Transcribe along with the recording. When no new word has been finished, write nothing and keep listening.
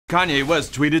Kanye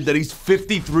West tweeted that he's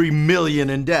 53 million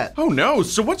in debt. Oh no,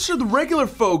 so what should the regular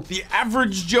folk, the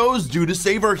average Joes, do to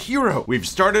save our hero? We've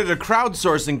started a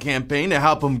crowdsourcing campaign to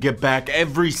help him get back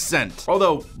every cent.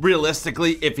 Although,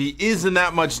 realistically, if he is in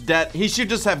that much debt, he should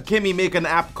just have Kimmy make an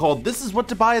app called This Is What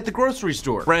to Buy at the Grocery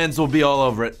Store. Brands will be all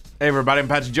over it. Hey everybody, I'm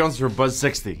Patrick Jones for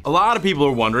Buzz60. A lot of people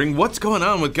are wondering what's going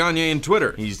on with Kanye and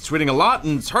Twitter. He's tweeting a lot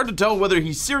and it's hard to tell whether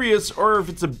he's serious or if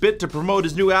it's a bit to promote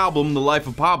his new album, The Life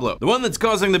of Pablo. The one that's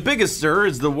causing the biggest stir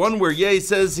is the one where Ye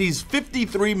says he's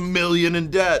 53 million in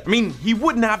debt. I mean, he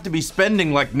wouldn't have to be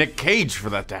spending like Nick Cage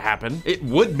for that to happen. It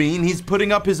would mean he's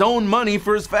putting up his own money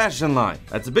for his fashion line.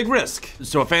 That's a big risk.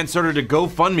 So a fan started a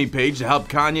GoFundMe page to help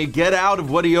Kanye get out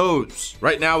of what he owes.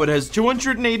 Right now it has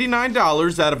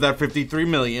 $289 out of that 53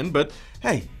 million, but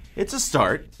hey, it's a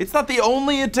start. It's not the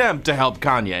only attempt to help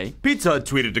Kanye. Pizza Hut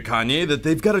tweeted to Kanye that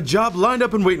they've got a job lined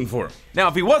up and waiting for him. Now,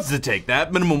 if he was to take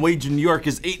that, minimum wage in New York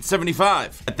is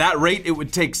 $8.75. At that rate, it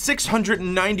would take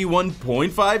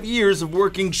 691.5 years of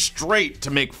working straight to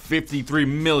make 53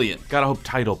 million. Gotta hope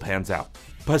Tidal pans out.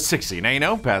 Buzz60, now you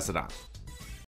know, pass it on.